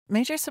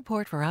Major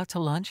support for Out to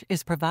Lunch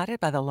is provided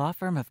by the law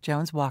firm of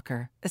Jones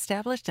Walker,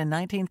 established in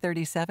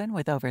 1937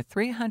 with over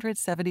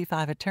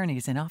 375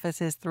 attorneys in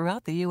offices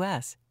throughout the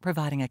U.S.,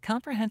 providing a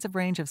comprehensive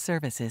range of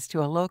services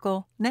to a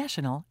local,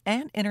 national,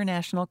 and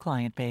international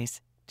client base.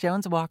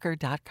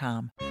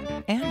 JonesWalker.com.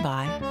 And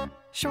by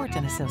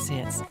Shorten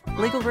Associates,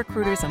 legal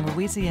recruiters in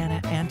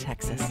Louisiana and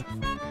Texas.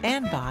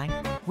 And by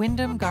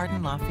Wyndham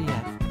Garden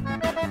Lafayette.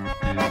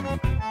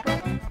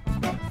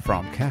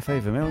 From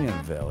Cafe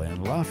Vermilionville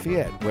in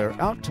Lafayette, we're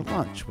out to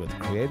lunch with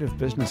creative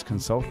business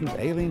consultant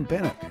Aileen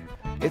Bennett.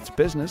 It's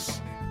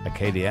business,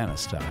 Acadiana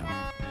style.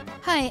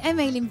 Hi, I'm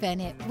Aileen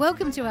Bennett.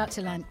 Welcome to Out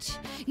to Lunch.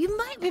 You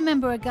might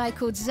remember a guy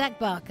called Zach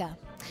Barker.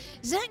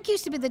 Zach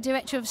used to be the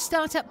director of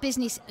startup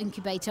business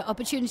incubator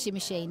Opportunity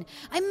Machine.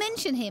 I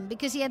mention him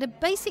because he had a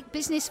basic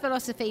business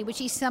philosophy which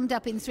he summed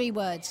up in 3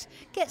 words: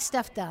 get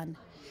stuff done.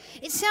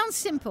 It sounds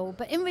simple,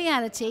 but in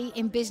reality,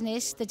 in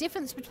business, the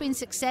difference between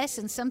success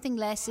and something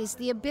less is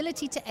the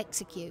ability to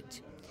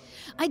execute.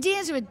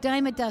 Ideas are a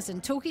dime a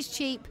dozen. Talk is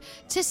cheap.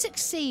 To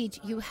succeed,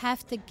 you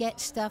have to get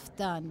stuff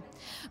done.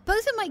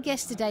 Both of my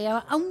guests today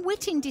are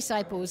unwitting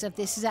disciples of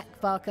this Zach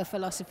Barker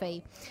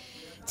philosophy.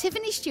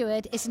 Tiffany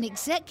Stewart is an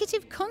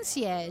executive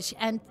concierge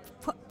and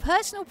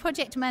personal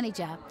project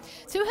manager.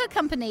 Through her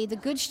company, The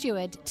Good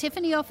Steward,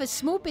 Tiffany offers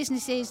small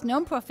businesses,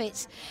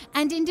 non-profits,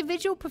 and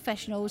individual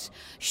professionals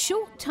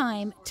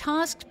short-time,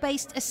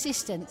 task-based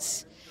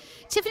assistance.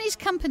 Tiffany's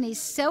company's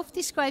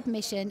self-described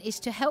mission is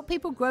to help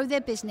people grow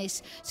their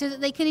business so that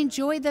they can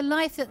enjoy the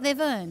life that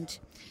they've earned.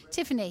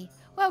 Tiffany,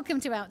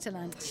 welcome to Out to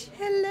Lunch.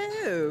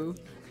 Hello.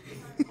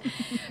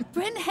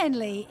 Brent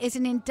Henley is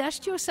an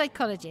industrial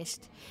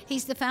psychologist.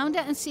 He's the founder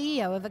and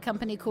CEO of a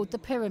company called the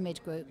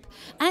Pyramid Group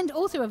and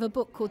author of a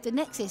book called The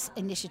Nexus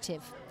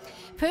Initiative.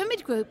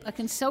 Pyramid Group are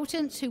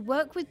consultants who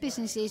work with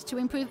businesses to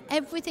improve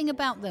everything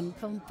about them,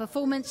 from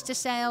performance to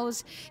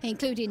sales,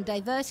 including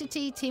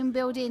diversity, team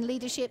building,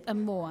 leadership,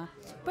 and more.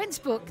 Brent's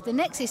book, The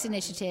Nexus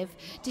Initiative,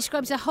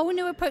 describes a whole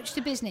new approach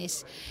to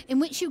business in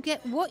which you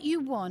get what you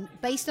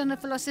want based on a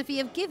philosophy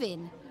of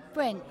giving.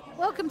 Brent,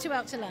 welcome to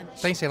Out to Lunch.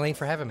 Thanks, Aileen,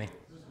 for having me.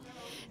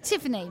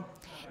 Tiffany,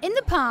 in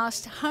the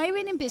past,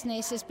 hiring in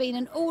business has been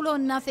an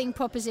all-or-nothing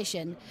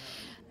proposition.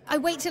 I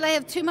wait till I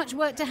have too much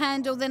work to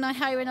handle, then I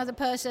hire another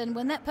person.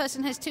 When that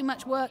person has too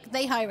much work,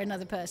 they hire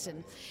another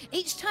person.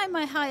 Each time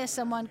I hire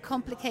someone,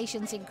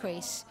 complications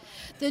increase.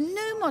 The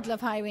new model of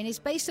hiring is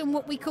based on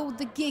what we call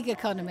the gig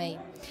economy.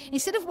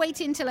 Instead of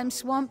waiting till I'm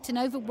swamped and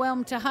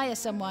overwhelmed to hire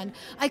someone,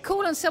 I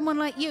call on someone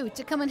like you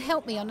to come and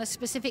help me on a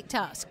specific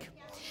task.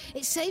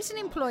 It saves an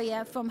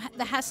employer from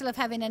the hassle of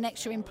having an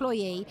extra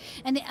employee,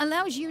 and it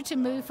allows you to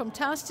move from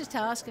task to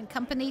task and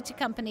company to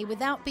company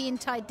without being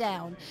tied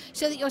down,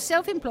 so that you're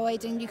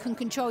self-employed and you can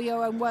control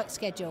your own work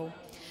schedule.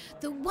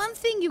 The one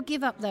thing you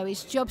give up, though,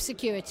 is job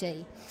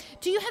security.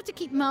 Do you have to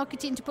keep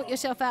marketing to put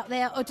yourself out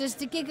there, or does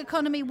the gig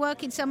economy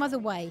work in some other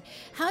way?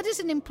 How does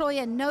an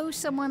employer know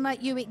someone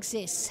like you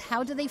exists?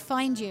 How do they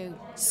find you?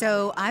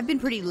 So I've been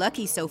pretty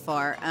lucky so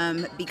far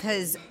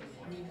because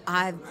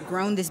I've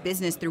grown this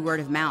business through word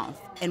of mouth.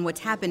 And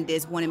what's happened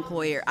is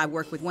I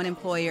work with one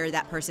employer,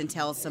 that person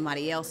tells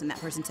somebody else, and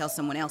that person tells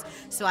someone else.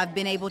 So I've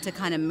been able to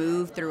kind of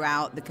move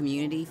throughout the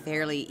community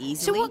fairly easily.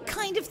 So what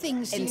kind of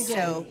things do you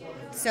do?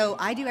 So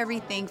I do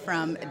everything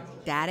from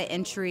data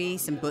entry,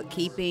 some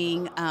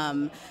bookkeeping,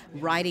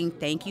 writing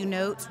thank you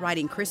notes,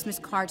 writing Christmas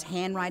cards,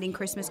 handwriting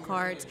Christmas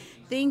cards,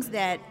 things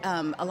that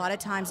a lot of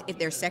times if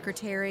their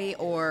secretary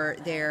or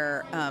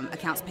their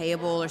accounts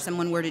payable or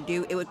someone were to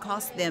do, it would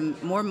cost them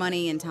more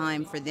money and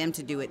time for them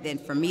to do it than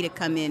for me to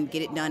come in,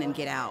 get it done, and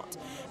get out.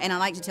 And I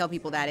like to tell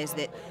people that is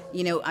that,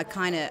 you know,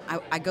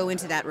 I go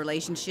into that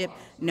relationship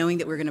knowing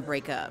that we're going to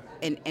break up,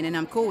 and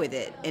I'm cool with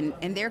it,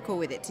 and they're cool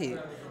with it too.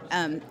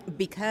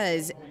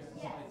 Because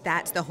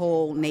that's the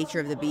whole nature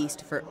of the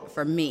beast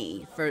for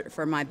me,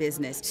 for my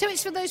business. So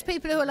it's for those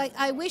people who are like,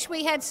 I wish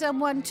we had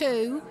someone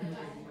to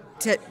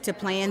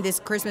plan this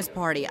Christmas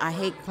party. I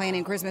hate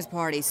planning Christmas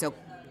parties, so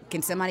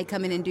can somebody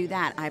come in and do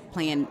that? I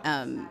plan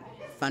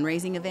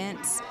fundraising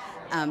events,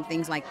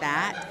 things like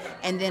that.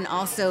 And then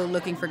also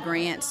looking for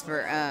grants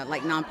for,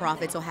 like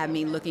nonprofits will have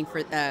me looking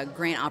for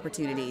grant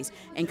opportunities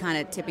and kind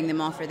of tipping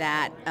them off for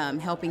that,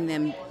 helping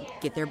them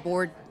get their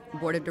board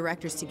of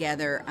directors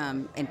together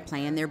and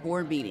plan their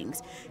board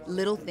meetings.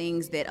 Little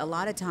things that a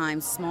lot of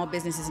times small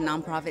businesses and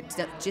nonprofits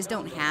just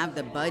don't have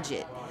the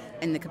budget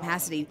and the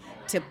capacity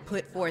to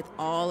put forth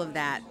all of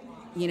that,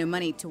 you know,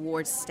 money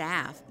towards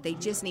staff. They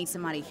just need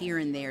somebody here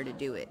and there to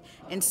do it.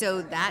 And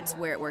so that's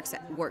where it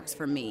works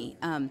for me.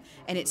 And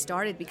it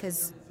started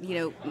because, you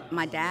know,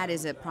 my dad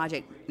is a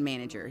project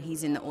manager.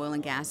 He's in the oil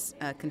and gas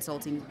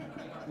consulting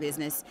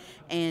business,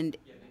 and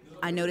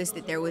I noticed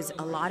that there was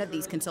a lot of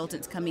these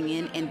consultants coming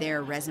in and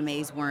their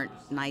resumes weren't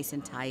nice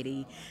and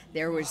tidy.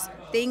 There was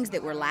things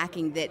that were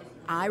lacking that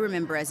I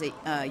remember as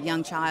a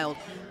young child,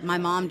 my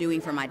mom doing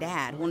for my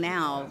dad. Well,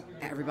 now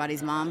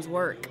everybody's moms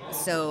work,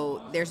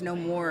 so there's no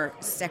more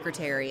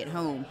secretary at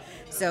home.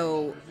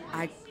 So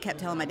I kept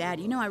telling my dad,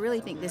 you know, I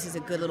really think this is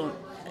a good little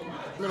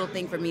little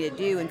thing for me to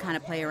do and kind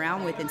of play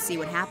around with and see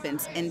what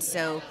happens. And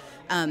so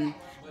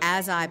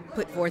as I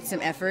put forth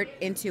some effort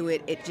into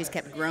it, it just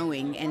kept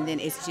growing, and then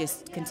it's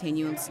just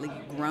continuously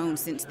grown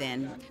since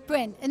then.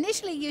 Brent,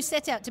 initially you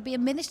set out to be a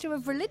minister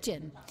of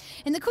religion.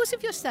 In the course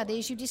of your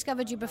studies, you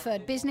discovered you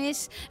preferred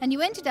business, and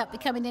you ended up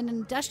becoming an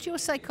industrial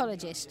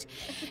psychologist.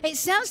 It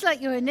sounds like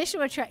your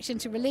initial attraction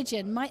to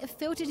religion might have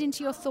filtered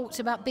into your thoughts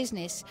about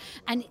business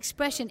and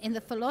expression in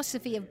the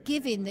philosophy of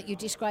giving that you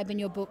describe in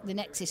your book, The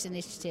Nexus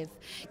Initiative.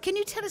 Can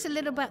you tell us a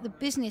little about the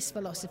business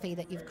philosophy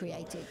that you've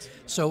created?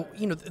 So,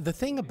 the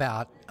thing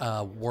about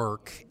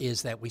work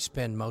is that we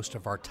spend most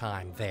of our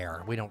time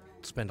there. We don't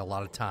spend a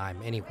lot of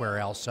time anywhere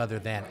else other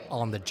than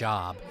on the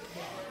job.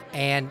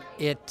 And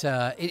it's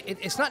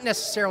not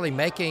necessarily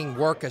making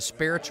work a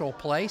spiritual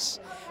place,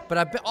 but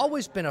I've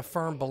always been a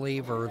firm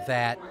believer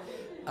that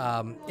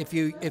if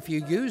you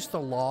use the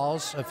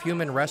laws of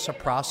human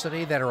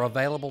reciprocity that are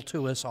available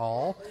to us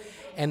all,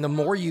 and the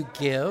more you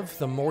give,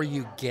 the more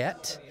you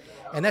get.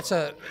 And that's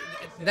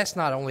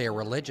not only a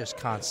religious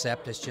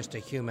concept, it's just a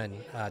human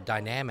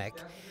dynamic.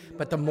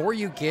 But the more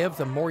you give,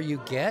 the more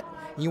you get.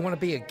 You want to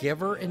be a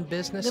giver in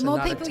business and not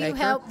a taker. The more people you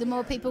help, the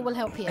more people will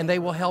help you. And they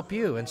will help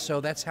you. And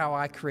so that's how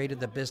I created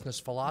the business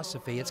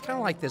philosophy. It's kind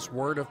of like this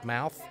word of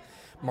mouth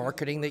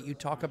marketing that you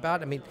talk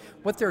about. I mean,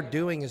 what they're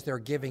doing is they're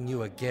giving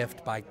you a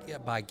gift by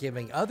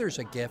giving others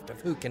a gift of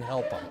who can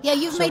help them. Yeah,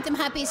 you've made them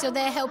happy, so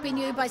they're helping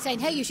you by saying,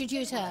 hey, you should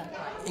use her.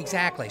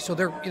 Exactly. So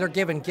they're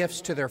giving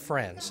gifts to their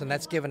friends, and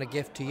that's giving a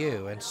gift to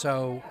you. And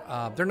so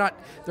they're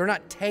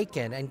not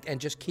taken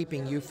and just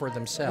keeping you for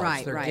themselves.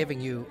 Right, they're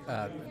giving you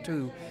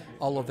to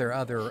all of their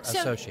other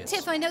associates.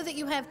 Tiff, I know that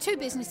you have two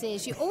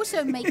businesses. You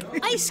also make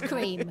ice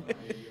cream.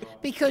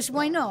 Because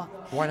why not?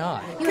 Why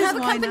not? You have a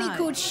company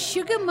called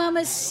Sugar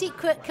Mama's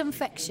Secret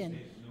Confection.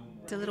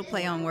 It's a little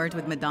play on words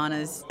with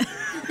Madonna's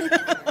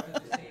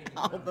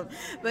album.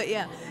 But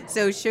yeah,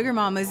 so Sugar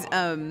Mama's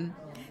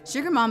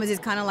is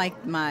kind of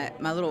like my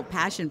little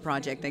passion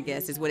project, I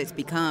guess, is what it's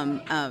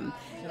become.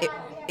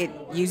 It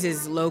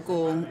uses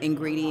local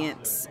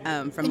ingredients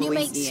from and you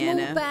Louisiana.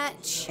 Make small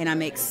batch. And I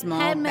make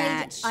small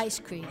batch ice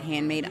cream.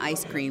 Handmade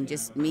ice cream,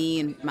 just me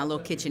and my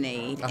little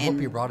KitchenAid. I hope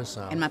you brought us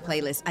some. And my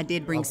playlist. I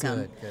did bring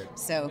some. Good.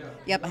 So,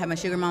 yep, I have my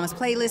Sugar Mama's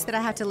playlist that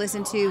I have to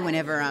listen to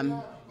whenever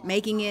I'm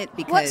making it.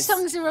 Because what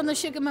songs are on the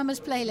Sugar Mama's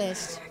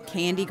playlist?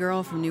 Candy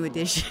Girl from New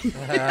Edition.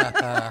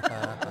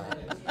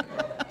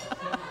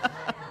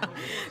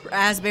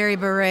 Raspberry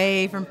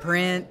Beret from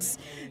Prince.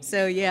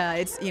 So yeah,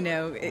 it's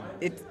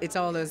it's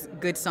all those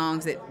good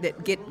songs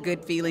that get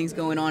good feelings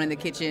going on in the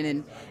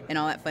kitchen and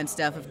all that fun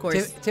stuff. Of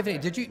course, Tiffany,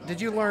 did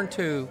you learn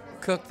to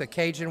cook the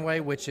Cajun way,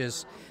 which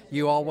is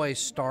you always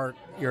start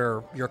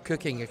your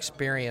cooking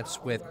experience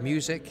with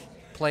music,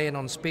 playing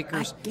on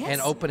speakers,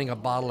 and opening a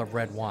bottle of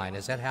red wine?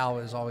 Is that how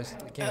it always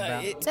came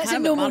about? That's a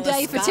normal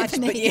day for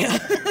Tiffany.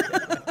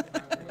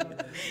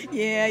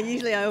 Yeah,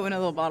 usually I open a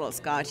little bottle of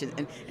scotch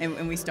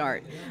and we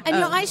start. And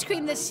your ice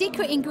cream, the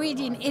secret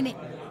ingredient in it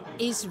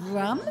is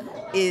rum?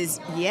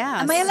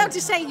 Am I allowed to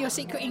say your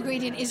secret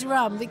ingredient is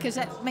rum because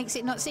that makes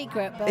it not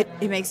secret? But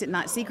it makes it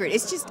not secret.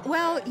 It's just,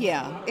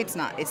 it's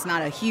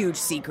not a huge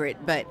secret,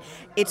 but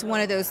it's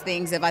one of those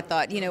things of I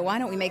thought, why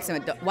don't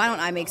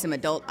I make some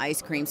adult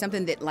ice cream,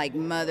 something that like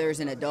mothers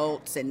and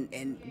adults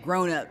and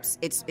grown-ups,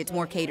 it's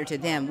more catered to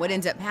them. What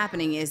ends up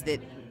happening is that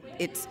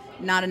it's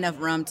not enough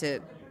rum to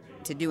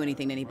do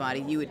anything to anybody.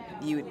 You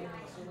would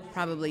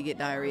probably get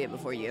diarrhea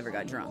before you ever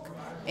got drunk.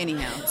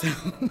 Anyhow.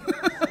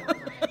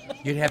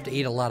 You'd have to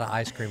eat a lot of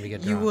ice cream to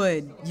get drunk. You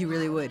would. You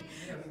really would.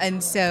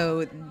 And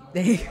so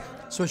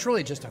So it's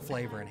really just a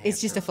flavor enhancer.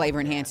 It's just a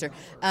flavor enhancer.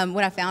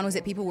 What I found was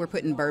that people were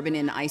putting bourbon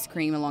in ice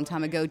cream a long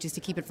time ago just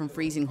to keep it from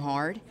freezing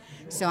hard.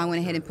 So I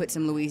went ahead and put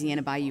some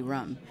Louisiana Bayou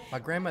rum. My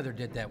grandmother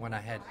did that when I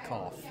had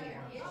cough.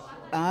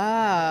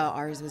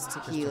 Ours was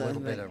tequila. Just a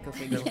little bit of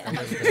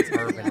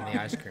bourbon in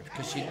the ice cream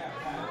because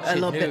a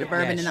little bit of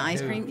bourbon in the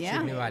ice cream. Yeah,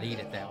 she knew I'd eat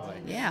it that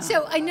way. Yeah.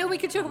 So I know we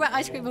could talk about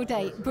ice cream all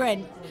day.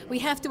 Brent, we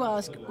have to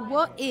ask,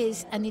 what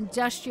is an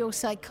industrial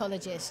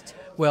psychologist?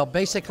 Well,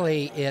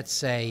 basically,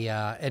 it's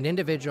an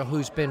individual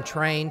who's been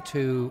trained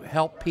to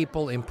help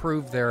people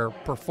improve their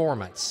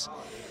performance.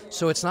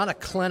 So it's not a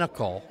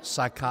clinical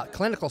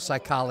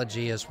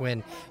psychology is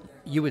when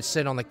you would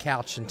sit on the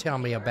couch and tell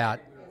me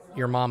about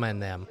your mama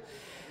and them.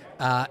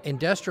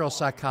 Industrial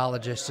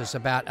psychologist is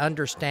about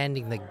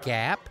understanding the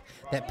gap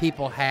that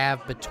people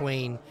have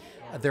between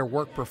their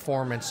work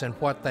performance and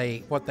what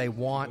they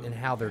want and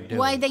how they're doing.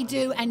 Why they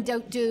do and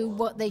don't do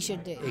what they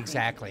should do.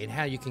 Exactly, and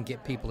how you can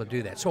get people to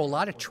do that. So a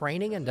lot of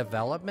training and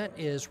development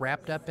is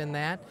wrapped up in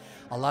that.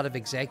 A lot of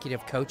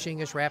executive coaching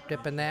is wrapped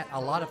up in that.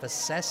 A lot of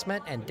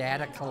assessment and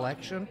data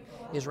collection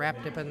is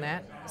wrapped up in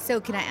that. So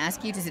can I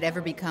ask you, does it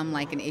ever become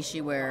like an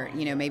issue where,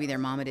 maybe their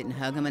mama didn't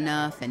hug them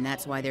enough and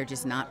that's why they're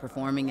just not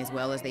performing as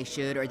well as they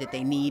should, or that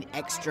they need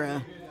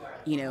extra,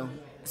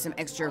 some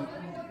extra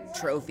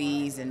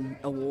trophies and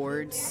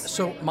awards?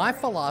 So my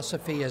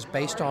philosophy is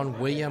based on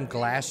William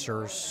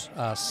Glasser's,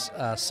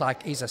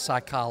 he's a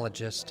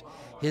psychologist,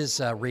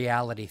 his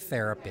reality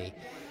therapy.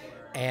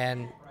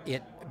 And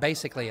it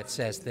basically it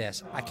says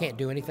this: I can't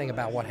do anything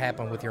about what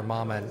happened with your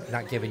mama and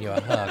not giving you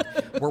a hug.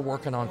 We're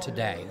working on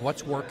today.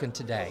 What's working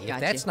today? If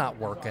Gotcha. that's not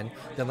working,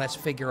 then let's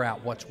figure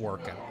out what's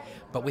working.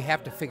 But we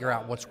have to figure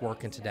out what's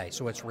working today,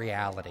 so it's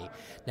reality.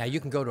 Now, you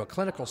can go to a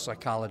clinical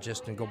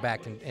psychologist and go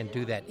back and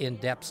do that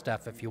in-depth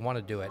stuff if you want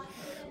to do it.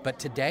 But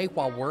today,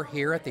 while we're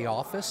here at the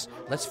office,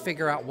 let's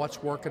figure out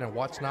what's working and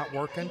what's not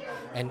working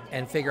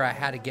and figure out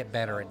how to get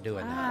better at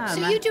doing that.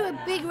 So you do a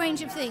big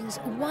range of things.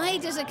 Why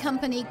does a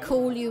company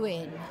call you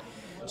in?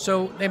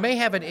 So they may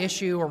have an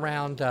issue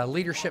around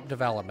leadership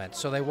development.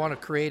 So they want to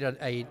create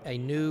a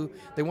new,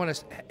 they want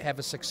to have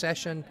a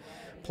succession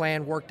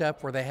plan worked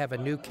up where they have a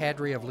new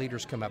cadre of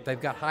leaders come up.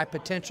 They've got high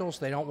potentials,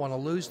 they don't want to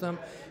lose them,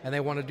 and they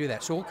want to do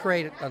that. So we'll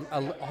create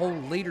a whole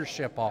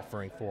leadership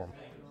offering for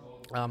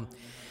them.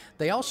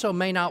 They also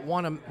may not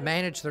want to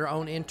manage their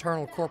own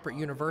internal corporate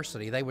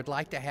university. They would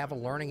like to have a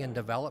learning and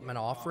development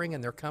offering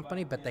in their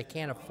company, but they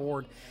can't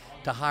afford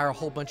to hire a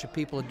whole bunch of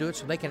people to do it,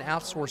 so they can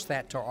outsource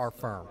that to our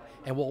firm,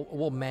 and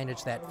we'll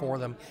manage that for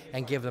them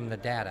and give them the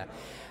data.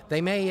 They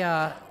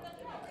may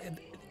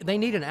they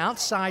need an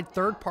outside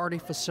third-party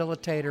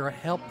facilitator to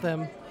help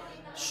them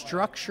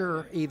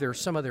structure either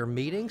some of their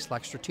meetings,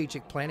 like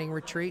strategic planning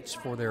retreats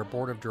for their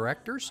board of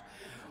directors,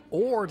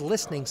 or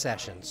listening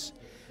sessions.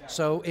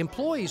 So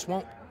employees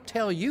won't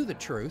tell you the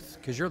truth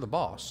because you're the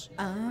boss,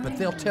 but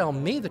they'll tell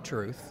me the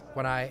truth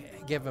when I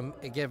give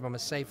them a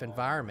safe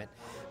environment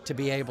to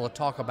be able to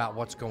talk about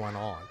what's going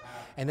on.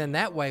 And then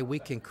that way we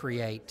can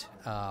create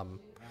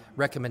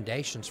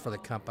recommendations for the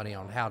company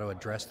on how to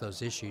address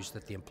those issues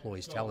that the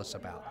employees tell us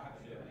about.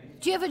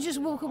 Do you ever just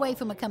walk away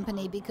from a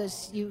company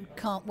because you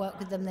can't work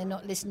with them, they're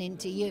not listening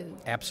to you?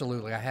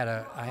 Absolutely. I had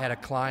a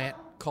client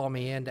call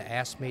me in to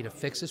ask me to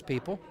fix his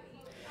people,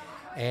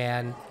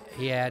 and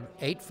he had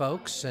 8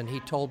 folks, and he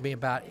told me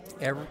about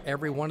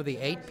every one of the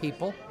 8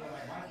 people.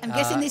 I'm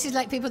guessing this is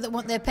like people that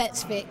want their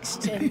pets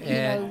fixed and,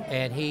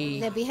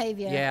 their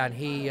behavior. Yeah, and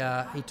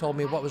he told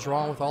me what was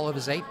wrong with all of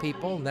his 8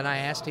 people, and then I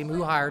asked him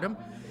who hired them,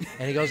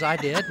 and he goes, I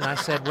did, and I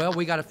said, well,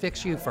 we got to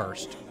fix you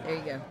first. There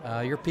you go.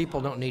 Your people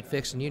don't need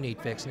fixing, you need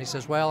fixing. He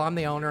says, well, I'm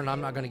the owner, and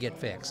I'm not going to get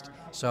fixed.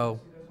 So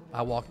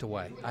I walked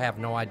away. I have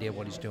no idea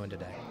what he's doing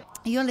today.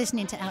 You're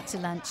listening to Out to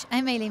Lunch.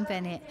 I'm Aileen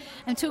Bennett.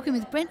 I'm talking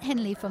with Brent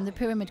Henley from the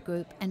Pyramid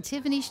Group and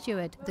Tiffany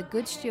Stewart, the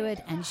Good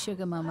Steward and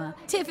Sugar Mama.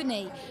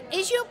 Tiffany,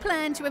 is your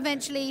plan to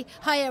eventually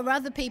hire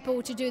other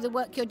people to do the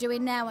work you're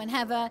doing now and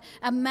have a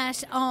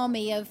mass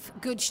army of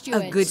good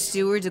stewards? Of good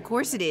stewards, of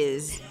course it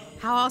is.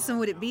 How awesome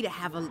would it be to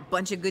have a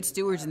bunch of good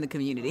stewards in the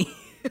community?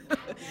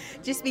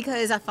 Just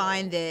because I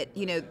find that,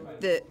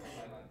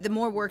 the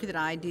more work that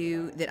I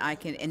do, that I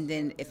can, and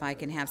then if I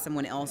can have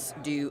someone else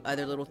do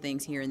other little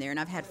things here and there. And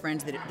I've had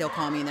friends that they'll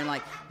call me and they're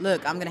like,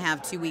 look, I'm going to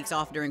have 2 weeks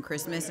off during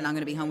Christmas and I'm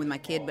going to be home with my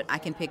kid, but I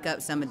can pick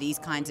up some of these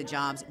kinds of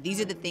jobs. These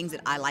are the things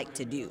that I like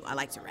to do. I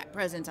like to wrap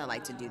presents. I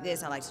like to do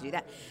this. I like to do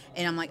that.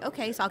 And I'm like,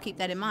 okay, so I'll keep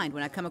that in mind.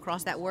 When I come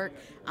across that work,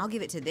 I'll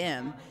give it to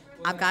them.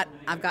 I've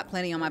got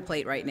plenty on my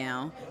plate right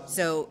now,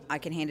 so I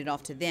can hand it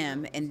off to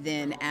them. And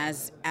then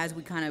as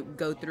we kind of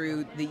go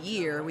through the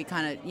year, we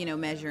kind of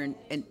measure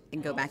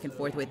and go back and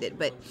forth with it.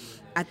 But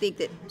I think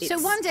that so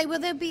one day will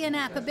there be an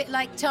app a bit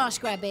like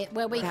TaskRabbit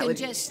where we can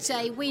just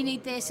say we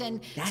need this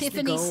and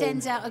Tiffany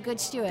sends out a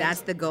good steward?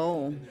 That's the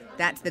goal.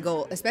 That's the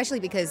goal, especially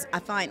because I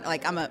find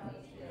like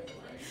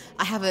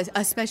I have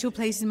a special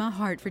place in my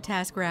heart for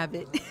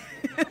TaskRabbit,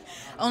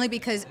 only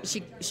because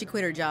she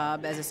quit her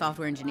job as a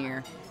software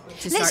engineer.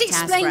 Let's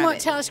explain what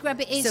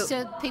TaskRabbit is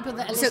to people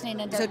that are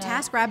listening and don't know. So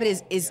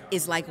TaskRabbit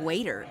is like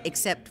Waiter,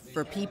 except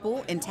for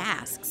people and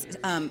tasks.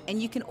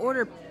 And you can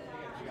order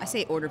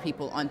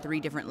people on 3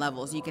 different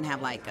levels. You can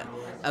have like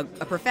a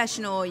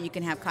professional, you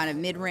can have kind of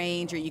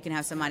mid-range, or you can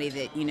have somebody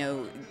that,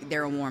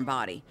 they're a warm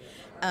body.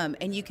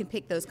 And you can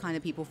pick those kind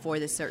of people for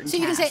the certain So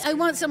you can task. say, I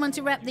want someone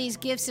to wrap these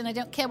gifts and I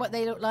don't care what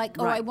they look like,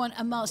 or Right. I want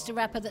a master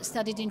rapper that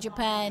studied in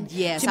Japan.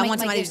 Yes, to I make want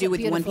my somebody to gifts do look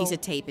with one beautiful. piece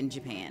of tape in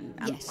Japan.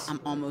 Yes. I'm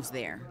almost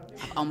there.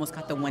 I've almost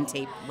got the one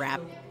tape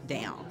wrapped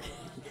down.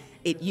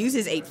 It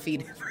uses 8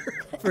 feet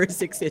for a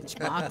 6-inch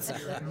box,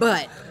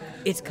 but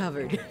it's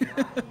covered.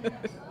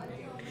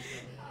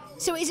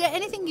 So is there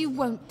anything you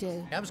won't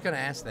do? I was going to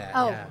ask that.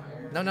 Oh. Yeah.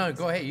 No,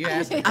 go ahead. You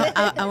asked it.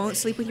 I won't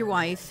sleep with your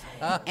wife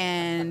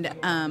and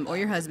or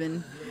your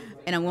husband,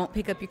 and I won't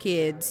pick up your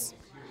kids.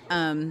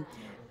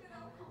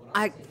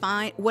 I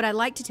find what I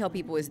like to tell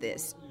people is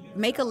this: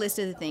 make a list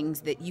of the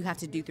things that you have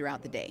to do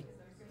throughout the day,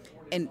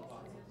 and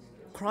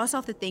cross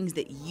off the things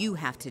that you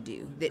have to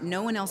do that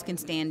no one else can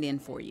stand in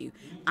for you.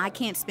 I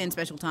can't spend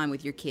special time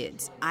with your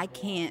kids. I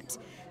can't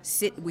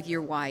sit with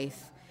your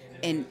wife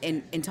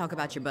and talk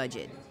about your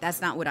budget.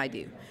 That's not what I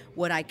do.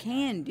 What I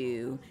can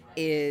do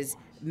is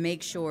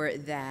make sure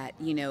that,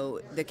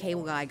 the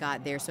cable guy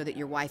got there so that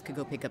your wife could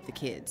go pick up the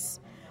kids.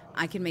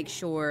 I can make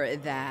sure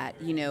that,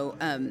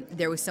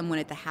 there was someone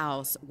at the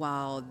house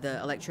while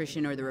the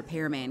electrician or the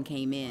repairman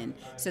came in.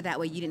 So that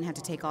way you didn't have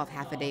to take off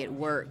half a day at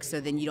work, so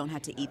then you don't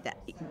have to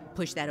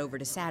push that over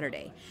to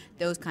Saturday.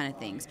 Those kind of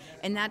things.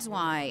 And that's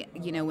why,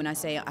 when I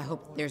say I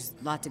hope there's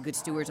lots of good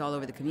stewards all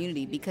over the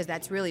community, because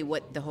that's really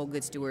what the whole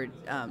good steward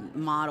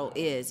model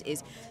is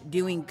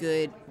doing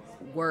good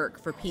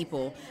work for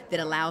people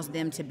that allows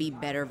them to be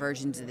better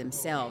versions of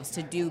themselves,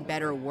 to do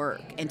better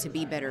work, and to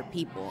be better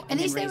people. And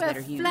is raise there a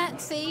better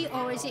flat humans. fee,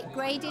 or is it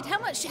graded? How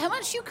much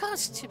you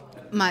cost?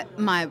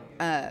 My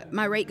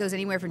rate goes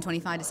anywhere from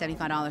 $25 to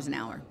 $75 an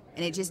hour,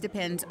 and it just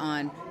depends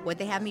on what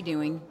they have me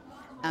doing.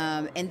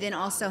 And then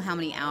also how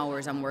many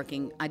hours I'm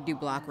working. I do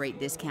block rate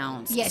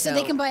discounts. Yeah, so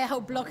they can buy a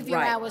whole block of your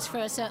Right. hours for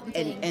a certain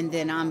thing. and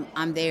then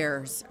I'm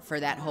theirs for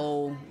that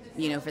whole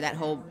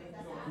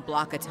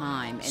block of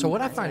time. So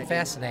what I that's find do.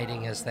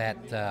 fascinating is that,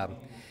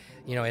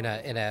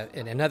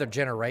 in another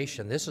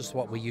generation, this is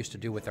what we used to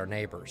do with our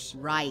neighbors.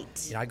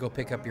 Right. I'd go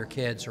pick up your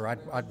kids, or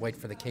I'd wait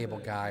for the cable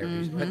guy.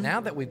 Mm-hmm. But now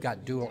that we've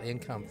got dual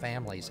income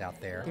families out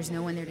there, There's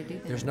no one there to do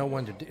that. there's no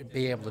one to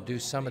be able to do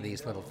some of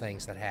these little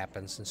things that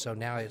happens, and so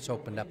now it's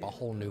opened up a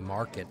whole new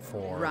market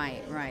for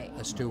Right.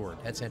 a steward.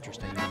 That's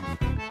interesting.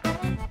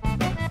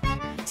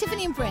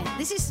 Tiffany and Brent,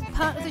 this is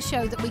part of the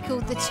show that we call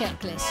The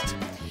Checklist.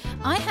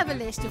 I have a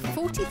list of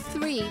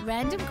 43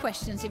 random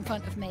questions in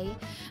front of me,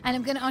 and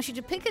I'm going to ask you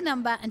to pick a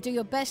number and do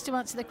your best to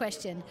answer the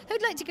question.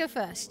 Who'd like to go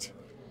first?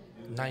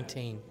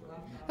 19.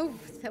 Oh,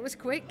 that was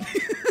quick.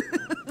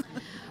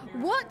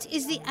 What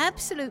is the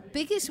absolute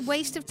biggest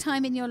waste of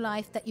time in your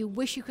life that you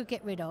wish you could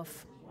get rid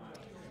of?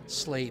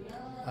 Sleep.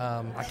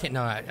 I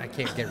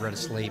can't get rid of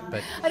sleep,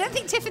 but I don't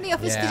think Tiffany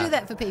offers to Yeah. do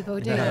that for people,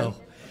 do no.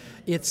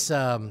 you? It's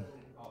the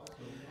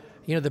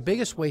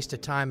biggest waste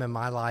of time in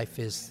my life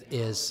is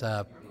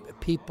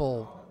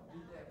people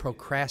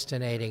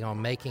procrastinating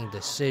on making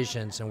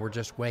decisions, and we're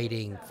just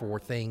waiting for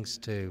things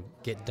to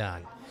get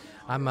done.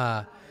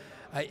 I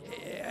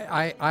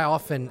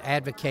often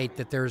advocate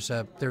that there's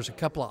a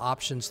couple of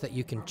options that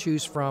you can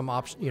choose from.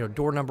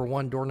 Door number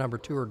 1, door number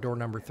 2, or door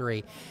number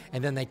 3,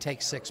 and then they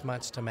take 6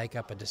 months to make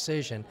up a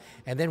decision.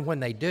 And then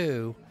when they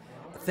do,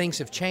 things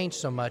have changed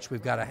so much.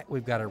 We've got to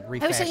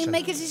refashion. Oh, so you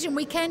make a decision.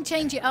 We can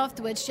change it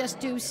afterwards.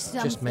 Just do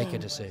something. Just make a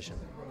decision.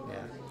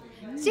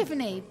 Yeah.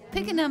 Tiffany,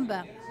 pick a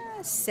number.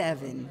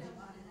 7.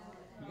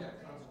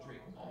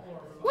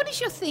 What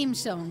is your theme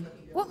song?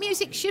 What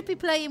music should be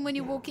playing when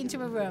you walk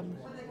into a room?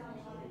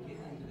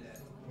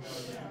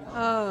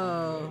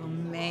 Oh,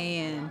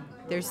 man.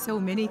 There's so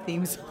many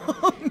theme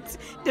songs.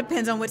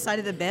 Depends on what side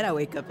of the bed I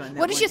wake up on.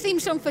 What is your theme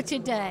song for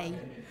today?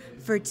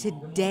 For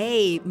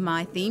today,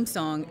 my theme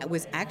song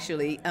was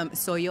actually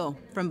Soy Yo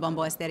from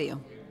Bombo Estéreo.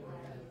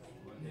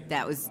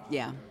 That was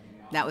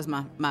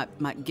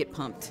my get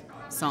pumped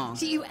song.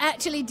 So you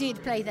actually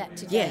did play that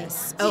today?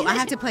 Yes. Oh, I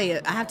have to play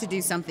it. I have to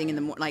do something in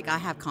the morning. Like I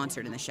have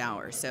concert in the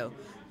shower. So,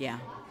 yeah.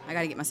 I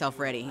got to get myself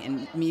ready,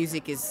 and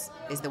music is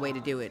the way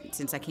to do it,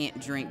 since I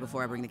can't drink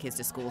before I bring the kids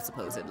to school,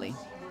 supposedly.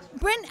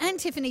 Brent and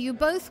Tiffany, you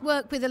both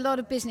work with a lot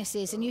of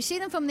businesses, and you see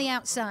them from the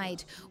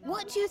outside.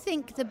 What do you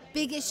think the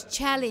biggest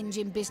challenge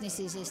in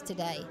businesses is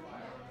today?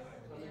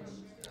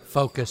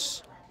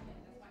 Focus.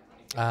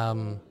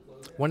 One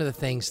of the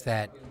things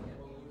that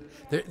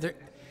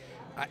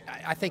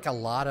I think a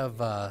lot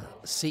of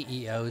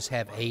CEOs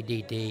have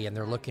ADD, and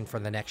they're looking for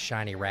the next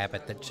shiny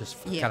rabbit that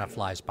just kind of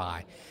flies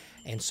by.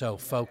 And so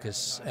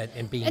focus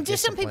and being And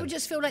just some disciplined. people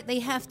just feel like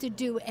they have to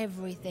do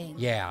everything.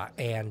 Yeah,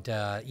 and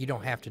you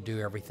don't have to do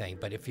everything,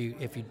 but if you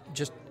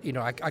just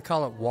I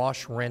call it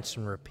wash, rinse,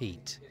 and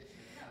repeat.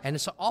 And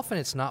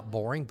it's not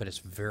boring, but it's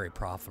very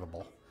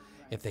profitable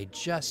if they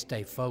just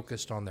stay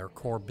focused on their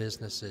core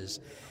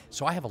businesses.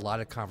 So I have a lot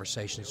of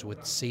conversations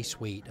with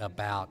C-suite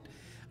about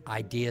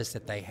ideas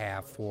that they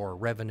have for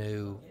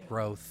revenue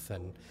growth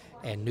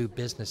and new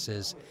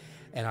businesses,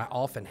 and I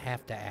often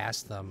have to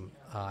ask them,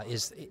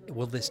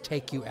 will this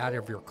take you out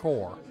of your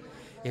core?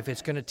 If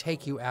it's going to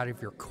take you out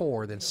of your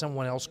core, then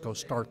someone else go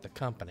start the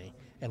company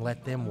and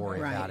let them worry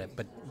about it,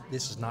 but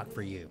this is not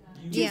for you.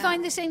 Do you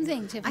find the same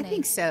thing, Tiffany? I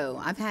think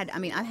so. I've had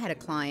a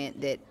client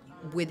that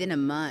within a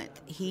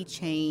month, he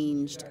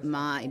changed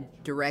my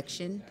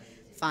direction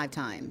 5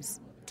 times.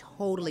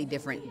 Totally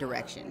different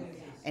direction.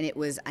 And it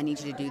was, I need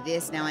you to do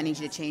this, now I need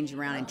you to change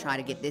around and try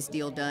to get this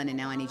deal done, and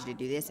now I need you to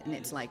do this. And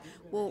it's like,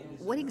 well,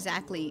 what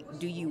exactly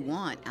do you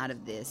want out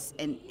of this?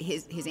 And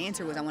his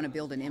answer was, I want to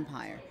build an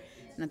empire.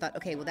 And I thought,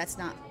 okay, well, that's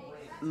not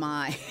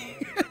my...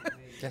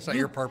 That's not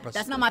your purpose.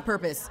 That's not my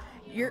purpose.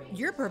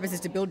 Your purpose is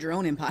to build your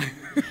own empire.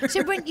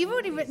 So, Brent, you've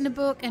already written a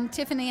book, and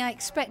Tiffany, I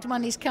expect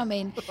one is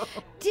coming.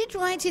 Did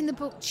writing the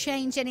book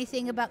change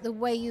anything about the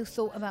way you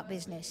thought about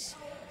business?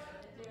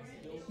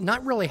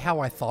 Not really how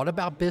I thought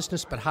about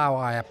business, but how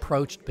I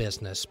approached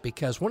business.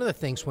 Because one of the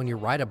things when you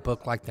write a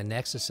book like the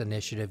Nexus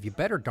Initiative, you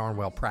better darn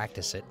well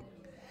practice it.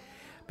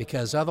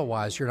 Because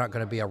otherwise, you're not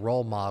going to be a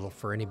role model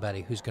for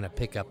anybody who's going to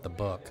pick up the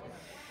book.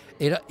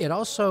 It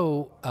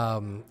also,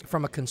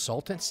 from a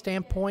consultant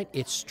standpoint,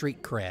 it's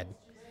street cred.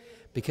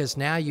 because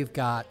now you've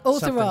got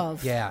Author something,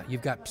 of. yeah,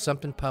 you've got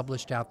something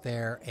published out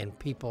there, and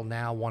people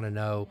now want to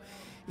know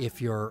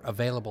if you're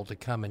available to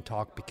come and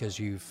talk because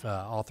you've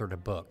authored a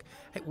book.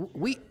 Hey,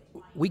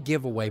 we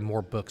give away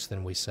more books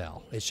than we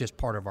sell. It's just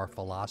part of our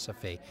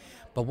philosophy.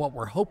 But what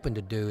we're hoping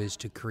to do is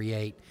to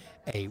create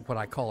what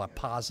I call a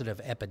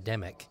positive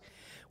epidemic,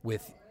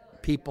 with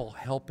people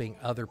helping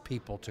other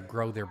people to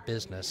grow their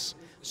business,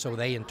 so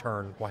they in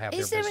turn will have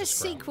Is their there a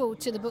business grow. sequel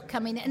to the book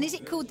coming? And is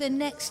it called the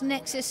Next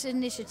Nexus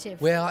Initiative?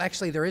 Well,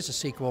 actually, there is a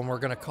sequel, and we're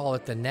going to call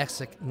it the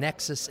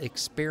Nexus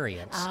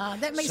Experience.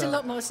 That makes a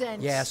lot more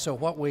sense. Yeah. So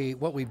what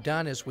we've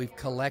done is we've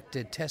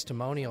collected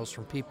testimonials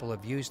from people who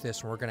have used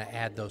this, and we're going to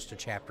add those to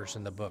chapters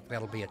in the book.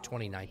 That'll be a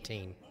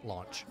 2019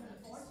 launch.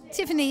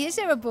 Tiffany, is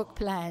there a book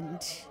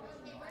planned?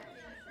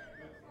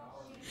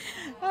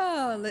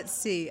 Oh, let's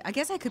see. I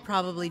guess I could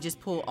probably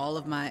just pull all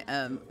of my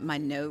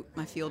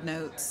my field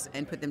notes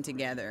and put them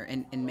together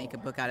and make a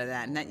book out of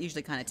that. And that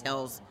usually kind of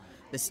tells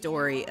the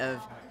story of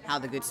how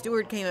the Good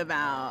Steward came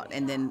about,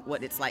 and then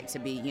what it's like to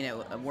be,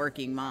 a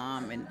working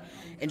mom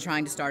and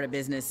trying to start a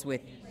business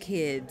with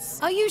kids.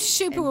 Are you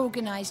super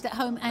organized at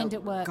home and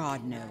at work?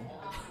 God no.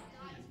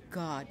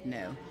 God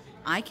no.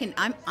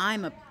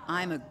 I'm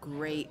a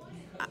great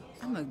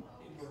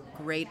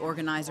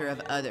organizer of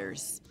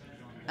others.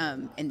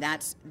 And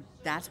that's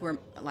where,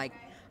 like,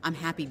 I'm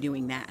happy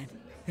doing that.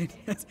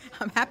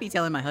 I'm happy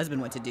telling my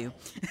husband what to do.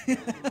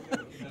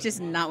 Just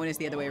not when it's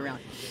the other way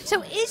around.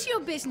 So is your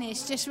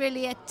business just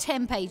really a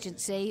temp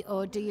agency,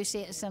 or do you see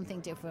it as something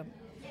different?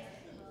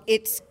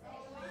 It's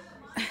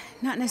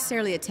not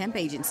necessarily a temp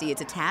agency.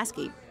 It's a task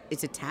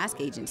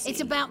agency.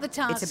 It's about the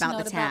task, it's about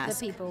not the about task.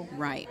 the people.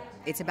 Right.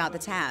 It's about the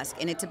task,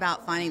 and it's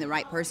about finding the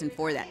right person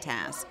for that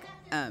task.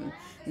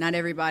 Not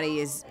everybody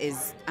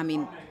is. I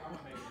mean,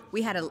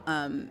 we had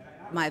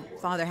my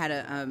father had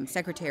a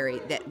secretary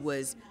that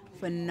was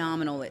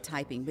phenomenal at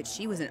typing, but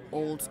she was an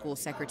old school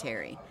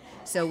secretary.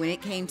 So when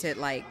it came to,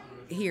 like,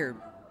 here,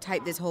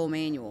 type this whole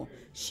manual,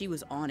 she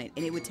was on it,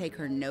 and it would take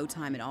her no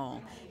time at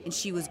all. And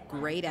she was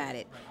great at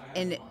it.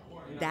 And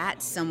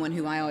that's someone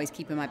who I always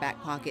keep in my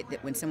back pocket,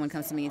 that when someone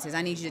comes to me and says,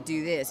 I need you to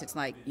do this, it's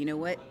like, you know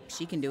what?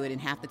 She can do it in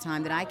half the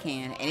time that I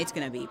can, and it's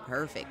going to be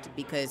perfect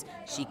because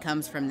she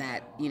comes from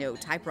that,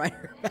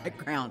 typewriter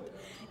background.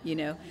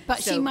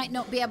 But she might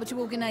not be able to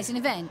organize an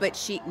event.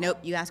 But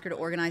you ask her to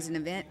organize an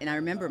event, and I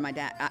remember my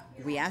dad,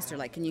 we asked her,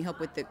 like, can you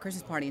help with the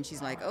Christmas party? And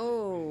she's like,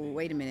 oh,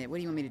 wait a minute, what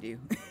do you want me to do?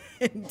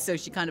 And so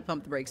she kind of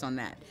pumped the brakes on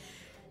that.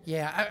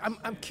 Yeah,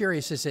 I'm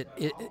curious. Is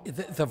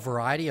the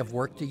variety of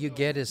work that you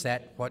get? Is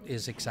that what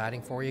is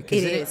exciting for you?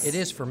 Because it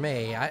is for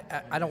me.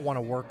 I don't want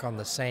to work on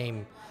the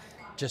same,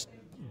 just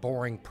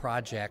boring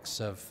projects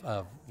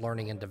of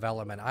learning and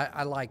development.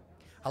 I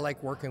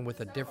like working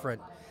with a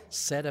different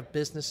set of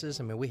businesses.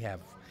 I mean, we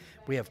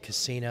have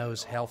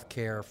casinos,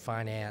 healthcare,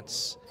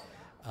 finance,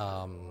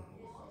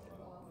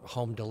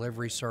 home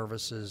delivery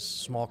services,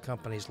 small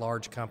companies,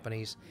 large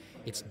companies.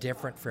 It's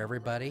different for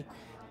everybody,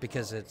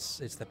 because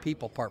it's the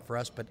people part for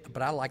us,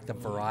 but I like the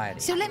variety.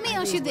 So let me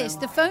ask you this.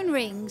 The phone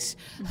rings.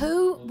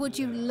 Who would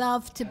you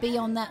love to be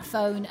on that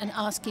phone and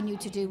asking you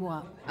to do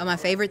what? My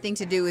favorite thing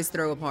to do is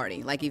throw a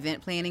party. Like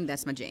event planning,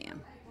 that's my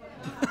jam.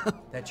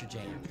 That's your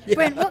jam.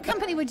 Brent, what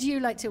company would you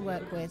like to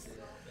work with?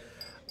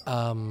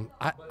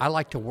 I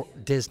like to work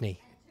Disney.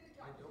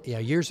 Yeah,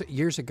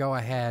 years ago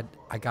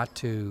I got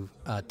to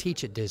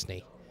teach at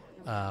Disney,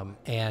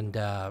 and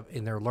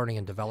in their learning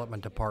and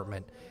development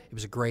department. It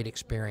was a great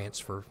experience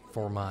for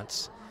 4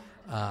 months.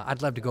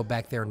 I'd love to go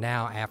back there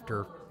now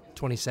after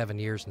 27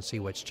 years and see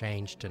what's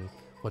changed and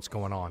what's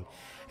going on.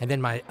 And then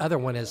my other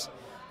one is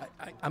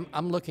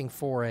I'm looking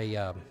for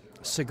a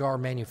cigar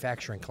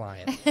manufacturing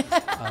client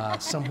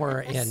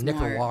somewhere in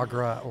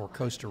Nicaragua or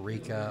Costa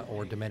Rica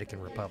or Dominican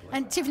Republic.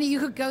 And Tiffany,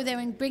 you could go there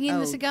and bring in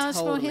the cigars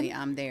totally. for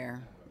him? I'm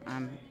there.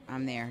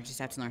 I'm there. Just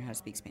have to learn how to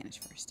speak Spanish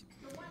first.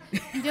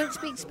 You don't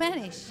speak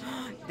Spanish?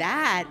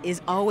 That is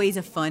always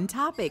a fun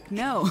topic.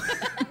 No,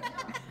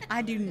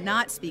 I do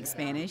not speak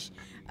Spanish.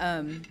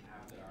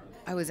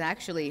 I was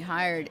actually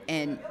hired,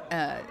 and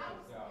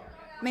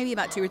maybe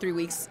about 2 or 3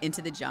 weeks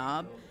into the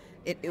job,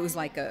 it was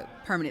like a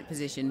permanent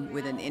position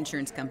with an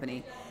insurance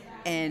company,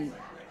 and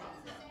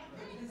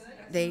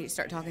they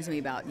start talking to me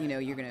about,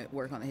 you're going to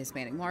work on the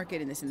Hispanic market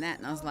and this and that,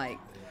 and I was like,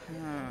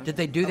 did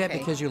they do that okay.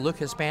 because you look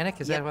Hispanic?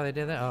 Is that why they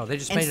did that? Oh, they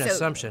just made an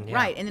assumption. Yeah.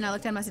 Right, and then I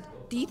looked at him and I said,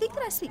 do you think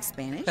that I speak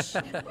Spanish?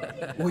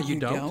 Well, you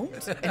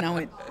don't? And I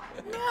went,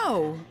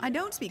 no, I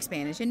don't speak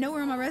Spanish. And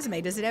nowhere on my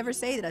resume does it ever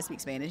say that I speak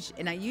Spanish.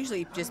 And I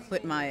usually just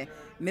put my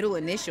middle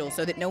initial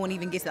so that no one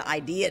even gets the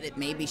idea that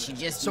maybe she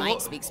just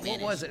might speak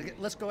Spanish. What was it?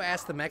 Let's go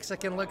ask the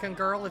Mexican-looking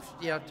girl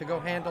to go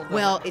handle the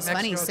Well, it's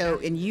funny. Mexico So,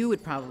 account. and you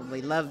would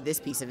probably love this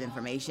piece of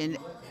information.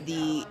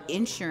 The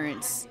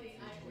insurance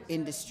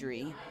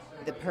industry,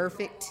 the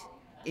perfect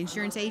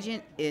insurance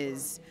agent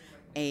is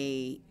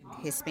a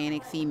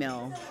Hispanic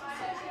female,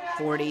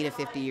 40 to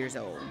 50 years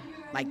old.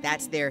 Like,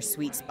 that's their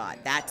sweet spot.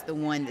 That's the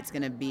one that's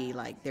going to be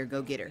like their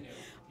go-getter.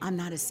 I'm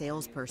not a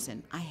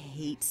salesperson. I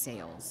hate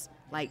sales.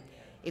 Like,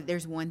 if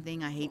there's one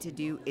thing I hate to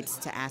do, it's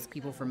to ask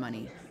people for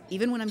money,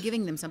 even when I'm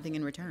giving them something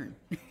in return.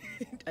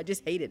 I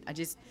just hate it.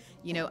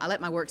 I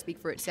let my work speak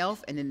for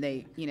itself, and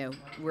then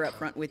we're up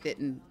front with it,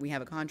 and we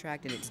have a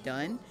contract, and it's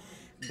done.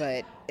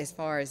 But as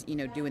far as,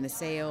 doing the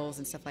sales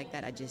and stuff like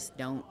that, I just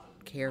don't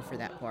care for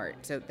that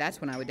part. So that's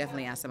when I would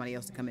definitely ask somebody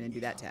else to come in and do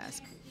that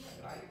task.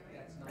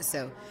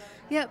 So,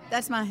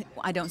 that's my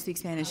I don't speak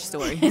Spanish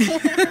story.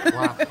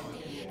 Wow.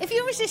 If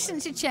you're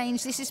resistant to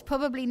change, this is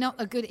probably not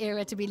a good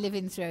era to be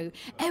living through.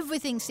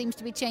 Everything seems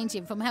to be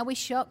changing, from how we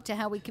shop to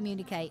how we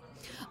communicate.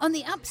 On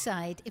the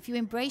upside, if you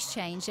embrace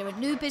change, there are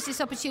new business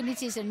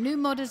opportunities and new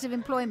models of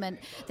employment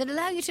that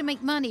allow you to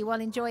make money while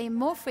enjoying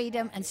more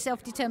freedom and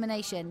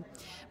self-determination.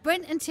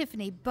 Brent and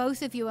Tiffany,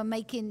 both of you are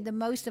making the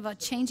most of our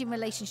changing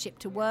relationship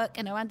to work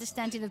and our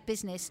understanding of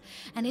business,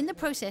 and in the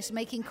process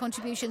making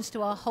contributions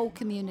to our whole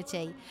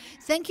community.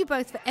 Thank you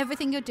both for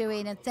everything you're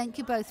doing, and thank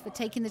you both for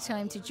taking the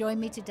time to join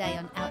me today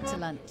on Out to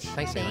Lunch.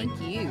 Thanks, Amy.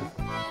 Thank you.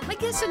 My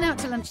guests on Out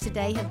to Lunch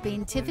today have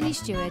been Tiffany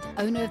Stewart,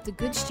 owner of The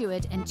Good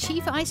Steward and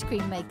chief ice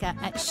cream maker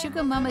at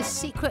Sugar Mama's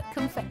Secret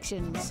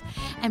Confections,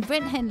 and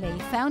Brent Henley,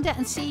 founder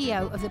and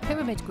CEO of the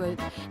Pyramid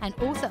Group and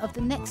author of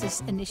the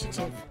Nexus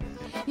Initiative.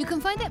 You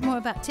can find out more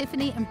about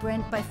Tiffany and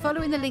Brent by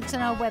following the links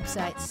on our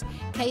websites,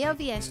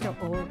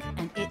 krvs.org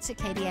and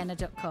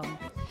itsacadiana.com.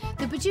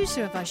 The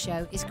producer of our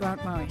show is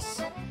Grant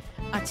Morris.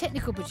 Our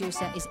technical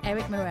producer is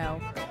Eric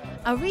Morrell.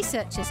 Our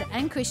researchers are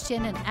Anne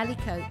Christian and Ali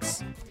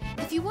Coates.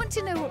 If you want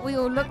to know what we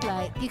all look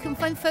like, you can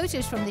find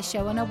photos from this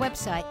show on our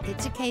website,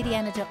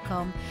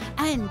 itsacadiana.com,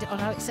 and on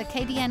our It's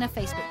Acadiana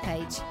Facebook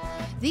page.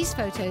 These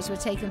photos were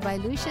taken by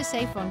Lucia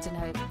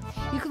Seyfrontenot.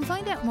 You can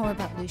find out more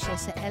about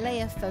Lucius at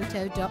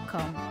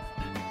lafphoto.com.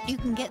 You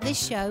can get this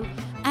show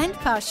and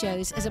past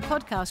shows as a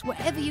podcast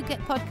wherever you get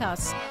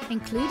podcasts,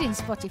 including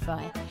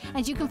Spotify.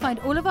 And you can find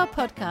all of our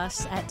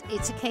podcasts at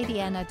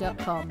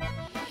itsacadiana.com.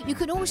 You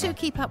can also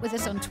keep up with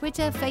us on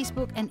Twitter,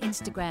 Facebook, and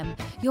Instagram.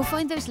 You'll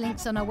find those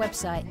links on our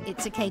website,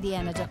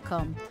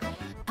 itsacadiana.com.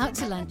 Out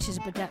to Lunch is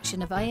a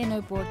production of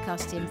INO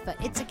Broadcasting for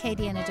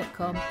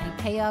itsacadiana.com and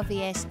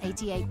KRVS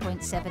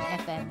 88.7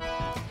 FM.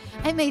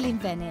 I'm Aileen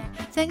Bennett.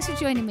 Thanks for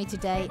joining me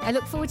today. I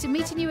look forward to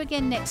meeting you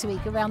again next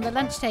week around the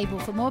lunch table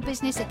for more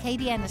business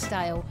Acadiana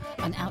style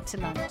on Out to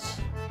Lunch.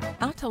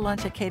 Out to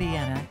Lunch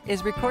Acadiana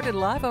is recorded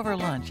live over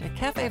lunch at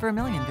Cafe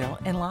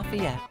Vermilionville in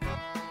Lafayette.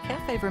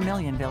 Cafe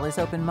Vermilionville is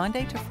open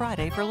Monday to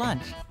Friday for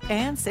lunch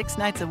and 6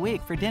 nights a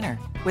week for dinner,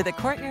 with a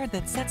courtyard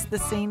that sets the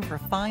scene for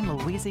fine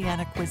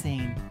Louisiana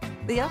cuisine.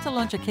 The Out to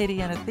Lunch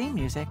Acadiana theme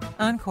music,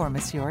 Encore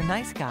Monsieur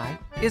Nice Guy,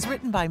 is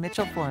written by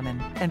Mitchell Foreman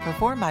and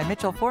performed by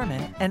Mitchell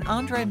Foreman and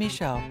Andre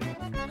Michaud.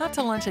 Out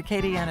to Lunch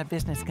Acadiana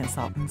business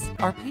consultants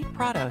are Pete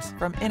Prados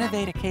from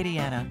Innovate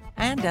Acadiana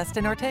and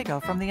Destin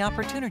Ortego from The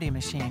Opportunity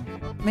Machine.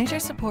 Major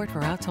support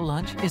for Out to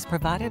Lunch is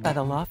provided by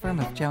the law firm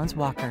of Jones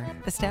Walker,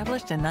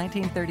 established in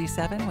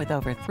 1937 with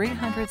over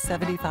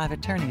 375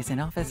 attorneys in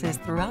offices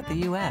throughout the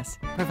U.S.,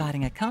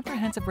 providing a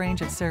comprehensive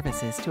range of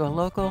services to a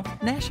local,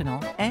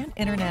 national, and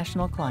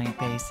international client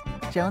base.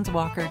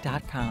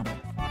 JonesWalker.com.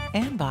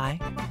 And by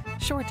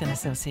Short &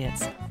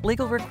 Associates,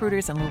 legal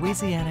recruiters in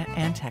Louisiana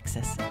and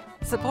Texas.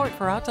 Support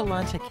for Out to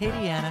Lunch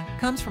Acadiana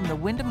comes from the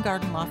Wyndham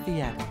Garden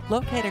Lafayette,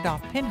 located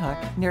off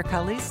Pinhook near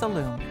Khalees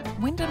Saloon.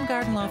 Wyndham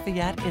Garden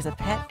Lafayette is a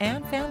pet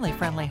and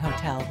family-friendly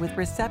hotel with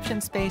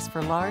reception space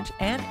for large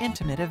and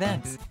intimate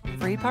events,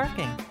 free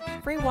parking,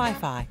 free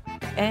Wi-Fi,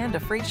 and a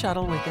free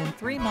shuttle within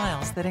 3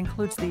 miles that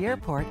includes the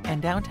airport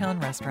and downtown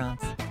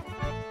restaurants.